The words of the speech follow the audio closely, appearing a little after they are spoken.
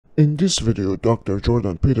In this video, Dr.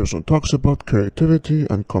 Jordan Peterson talks about creativity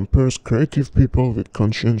and compares creative people with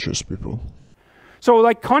conscientious people. So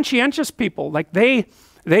like conscientious people, like they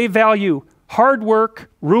value hard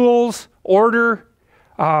work, rules, order,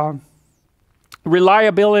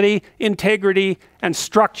 reliability, integrity, and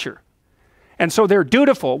structure. And so they're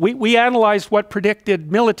dutiful. We analyzed what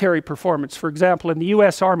predicted military performance, for example, in the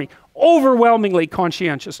US Army. Overwhelmingly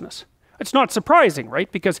conscientiousness. It's not surprising,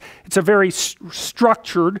 right? Because it's a very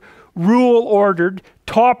structured, rule-ordered,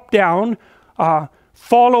 top-down,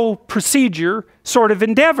 follow procedure sort of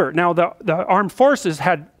endeavor. Now, the armed forces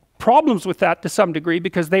had problems with that to some degree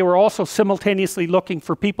because they were also simultaneously looking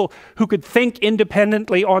for people who could think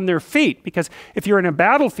independently on their feet. Because if you're in a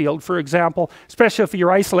battlefield, for example, especially if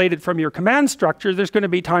you're isolated from your command structure, there's going to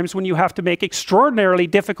be times when you have to make extraordinarily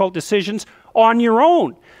difficult decisions on your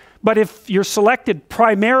own. But if you're selected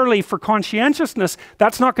primarily for conscientiousness,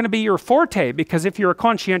 that's not going to be your forte, because if you're a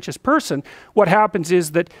conscientious person, what happens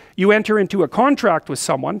is that you enter into a contract with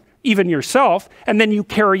someone, even yourself, and then you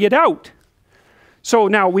carry it out. So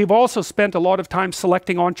now we've also spent a lot of time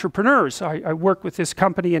selecting entrepreneurs. I work with this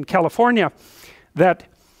company in California that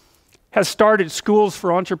has started schools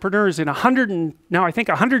for entrepreneurs in now I think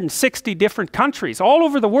 160 different countries all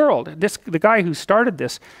over the world. The guy who started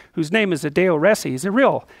this, whose name is Adeo Resi, he's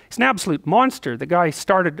an absolute monster. The guy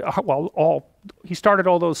started, he started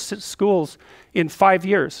all those schools in 5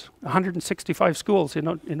 years, 165 schools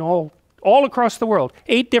in all across the world,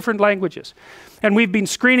 8 different languages. And we've been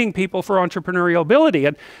screening people for entrepreneurial ability.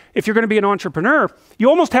 And if you're going to be an entrepreneur, you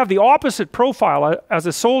almost have the opposite profile as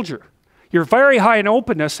a soldier. You're very high in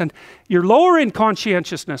openness and you're lower in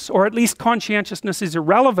conscientiousness, or at least conscientiousness is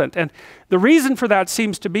irrelevant. And the reason for that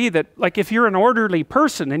seems to be that, like, if you're an orderly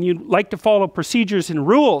person and you like to follow procedures and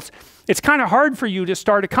rules, it's kind of hard for you to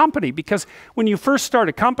start a company, because when you first start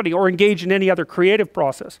a company or engage in any other creative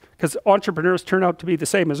process, because entrepreneurs turn out to be the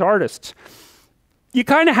same as artists, you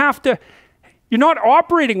kind of have to, you're not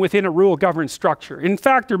operating within a rule-governed structure. In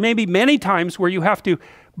fact, there may be many times where you have to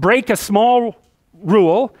break a small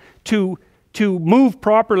rule to move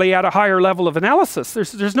properly at a higher level of analysis.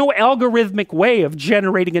 There's no algorithmic way of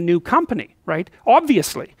generating a new company, right?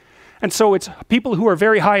 Obviously. And so it's people who are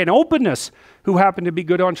very high in openness who happen to be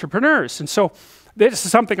good entrepreneurs. And so this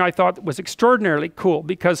is something I thought was extraordinarily cool,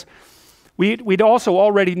 because we'd also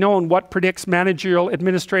already known what predicts managerial,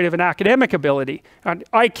 administrative, and academic ability. And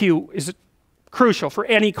IQ is crucial for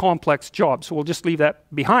any complex job, so we'll just leave that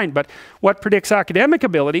behind. But what predicts academic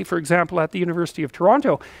ability, for example, at the University of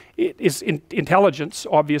Toronto, is intelligence,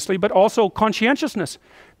 obviously, but also conscientiousness.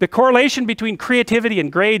 The correlation between creativity and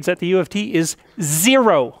grades at the U of T is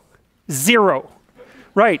 0. 0.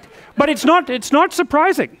 Right. But it's not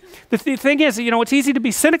surprising. The thing is, you know, it's easy to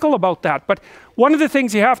be cynical about that, but one of the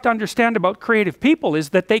things you have to understand about creative people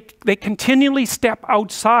is that they continually step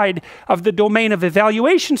outside of the domain of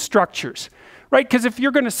evaluation structures. Right, because if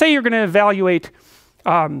you're going to say you're going to evaluate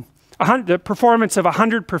the performance of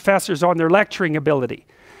 100 professors on their lecturing ability,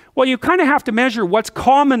 well, you kind of have to measure what's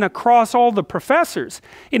common across all the professors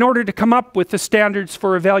in order to come up with the standards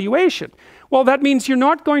for evaluation. Well, that means you're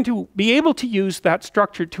not going to be able to use that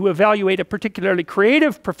structure to evaluate a particularly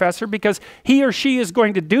creative professor, because he or she is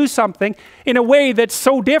going to do something in a way that's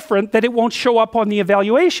so different that it won't show up on the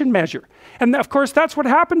evaluation measure. And of course, that's what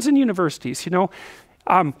happens in universities, you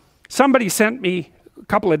know. Somebody sent me, a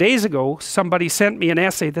couple of days ago, somebody sent me an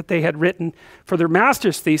essay that they had written for their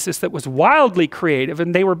master's thesis that was wildly creative,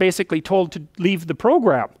 and they were basically told to leave the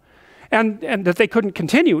program and that they couldn't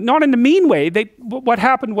continue. Not in a mean way. What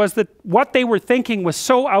happened was that what they were thinking was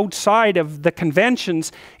so outside of the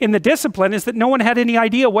conventions in the discipline is that no one had any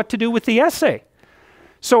idea what to do with the essay.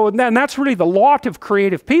 So then that's really the lot of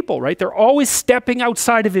creative people, right? They're always stepping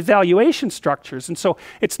outside of evaluation structures. And so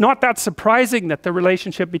it's not that surprising that the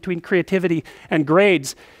relationship between creativity and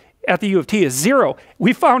grades at the U of T is 0.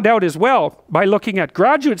 We found out as well, by looking at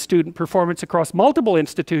graduate student performance across multiple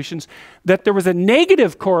institutions, that there was a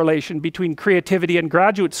negative correlation between creativity and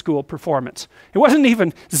graduate school performance. It wasn't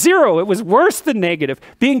even 0, it was worse than negative.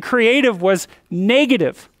 Being creative was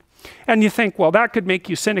negative. And you think, well, that could make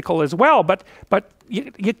you cynical as well, but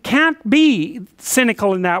you can't be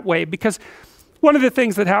cynical in that way, because one of the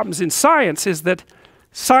things that happens in science is that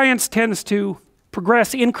science tends to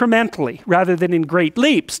progress incrementally rather than in great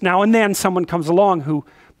leaps. Now and then someone comes along who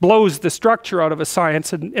blows the structure out of a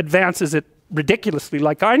science and advances it ridiculously,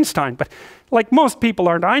 like Einstein, but like, most people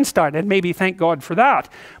aren't Einstein, and maybe thank God for that.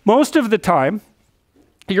 Most of the time,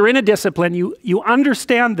 you're in a discipline, you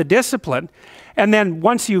understand the discipline, and then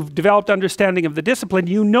once you've developed understanding of the discipline,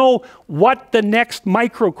 you know what the next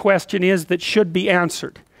micro question is that should be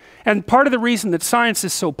answered. And part of the reason that science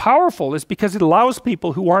is so powerful is because it allows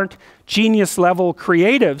people who aren't genius level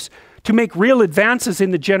creatives to make real advances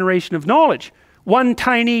in the generation of knowledge, one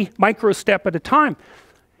tiny micro step at a time.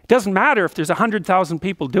 It doesn't matter if there's 100,000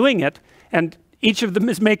 people doing it and each of them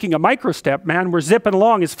is making a micro step, man. We're zipping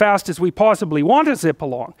along as fast as we possibly want to zip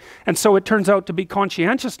along. And so it turns out to be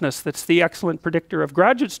conscientiousness that's the excellent predictor of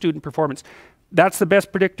graduate student performance. That's the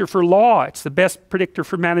best predictor for law. It's the best predictor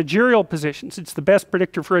for managerial positions. It's the best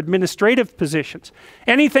predictor for administrative positions.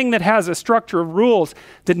 Anything that has a structure of rules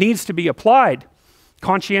that needs to be applied,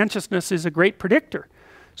 conscientiousness is a great predictor.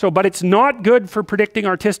 So, but it's not good for predicting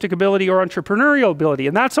artistic ability or entrepreneurial ability.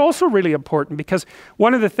 And that's also really important because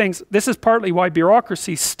one of the things, this is partly why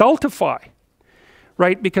bureaucracies stultify,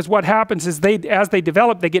 right? Because what happens is as they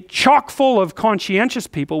develop, they get chock full of conscientious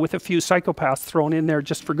people with a few psychopaths thrown in there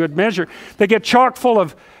just for good measure. They get chock full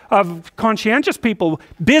of conscientious people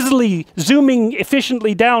busily zooming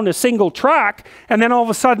efficiently down a single track, and then all of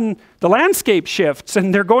a sudden the landscape shifts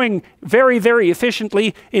and they're going very, very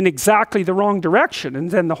efficiently in exactly the wrong direction,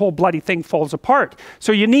 and then the whole bloody thing falls apart.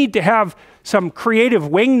 So you need to have some creative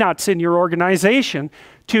wingnuts in your organization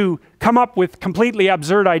to come up with completely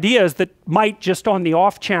absurd ideas that might just on the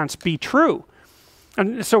off chance be true.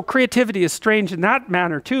 And so creativity is strange in that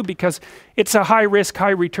manner too, because it's a high risk, high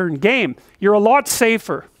return game. You're a lot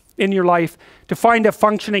safer in your life to find a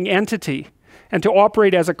functioning entity and to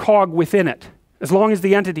operate as a cog within it, as long as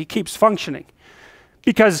the entity keeps functioning.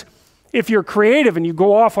 Because if you're creative and you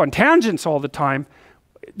go off on tangents all the time,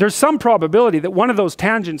 there's some probability that one of those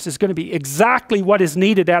tangents is going to be exactly what is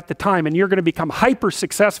needed at the time, and you're going to become hyper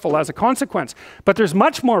successful as a consequence. But there's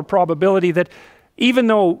much more probability that even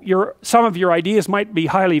though some of your ideas might be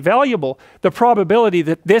highly valuable, the probability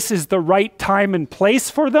that this is the right time and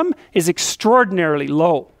place for them is extraordinarily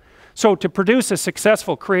low. So to produce a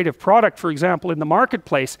successful creative product, for example, in the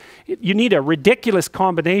marketplace, you need a ridiculous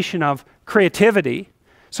combination of creativity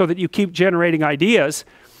so that you keep generating ideas,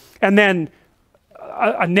 and then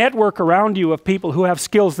a network around you of people who have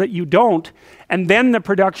skills that you don't, and then the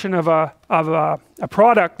production of a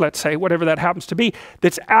product, let's say, whatever that happens to be,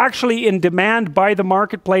 that's actually in demand by the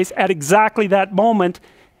marketplace at exactly that moment,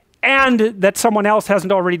 and that someone else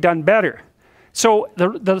hasn't already done better. So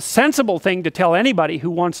the sensible thing to tell anybody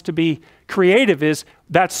who wants to be creative is,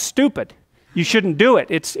 that's stupid. You shouldn't do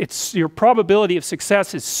it. Your probability of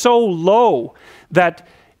success is so low that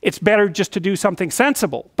it's better just to do something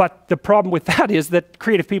sensible. But the problem with that is that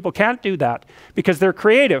creative people can't do that because they're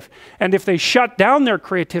creative. And if they shut down their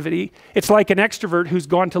creativity, it's like an extrovert who's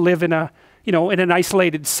gone to live in in an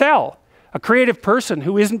isolated cell. A creative person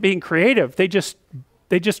who isn't being creative, they just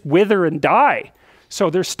wither and die. So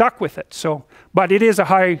they're stuck with it. But it is a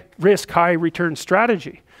high risk, high return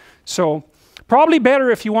strategy. So probably better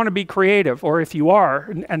if you want to be creative, or if you are,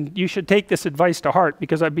 and you should take this advice to heart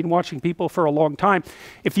because I've been watching people for a long time.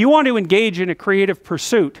 If you want to engage in a creative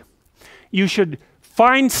pursuit, you should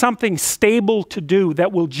find something stable to do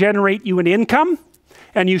that will generate you an income,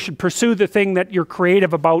 and you should pursue the thing that you're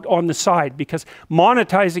creative about on the side, because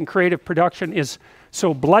monetizing creative production is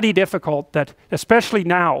so bloody difficult that, especially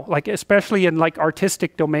now, especially in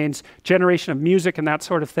artistic domains, generation of music and that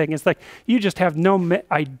sort of thing, is you just have no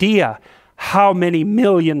idea how many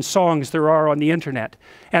million songs there are on the internet,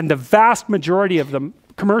 and the vast majority of them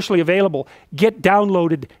commercially available get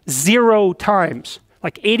downloaded 0 times. I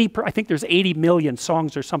think there's 80 million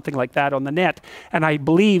songs or something like that on the net, and I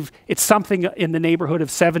believe it's something in the neighborhood of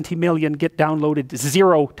 70 million get downloaded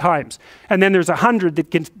 0 times, and then there's 100 that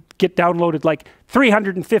can get downloaded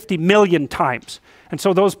 350 million times, and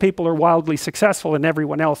so those people are wildly successful and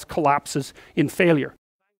everyone else collapses in failure.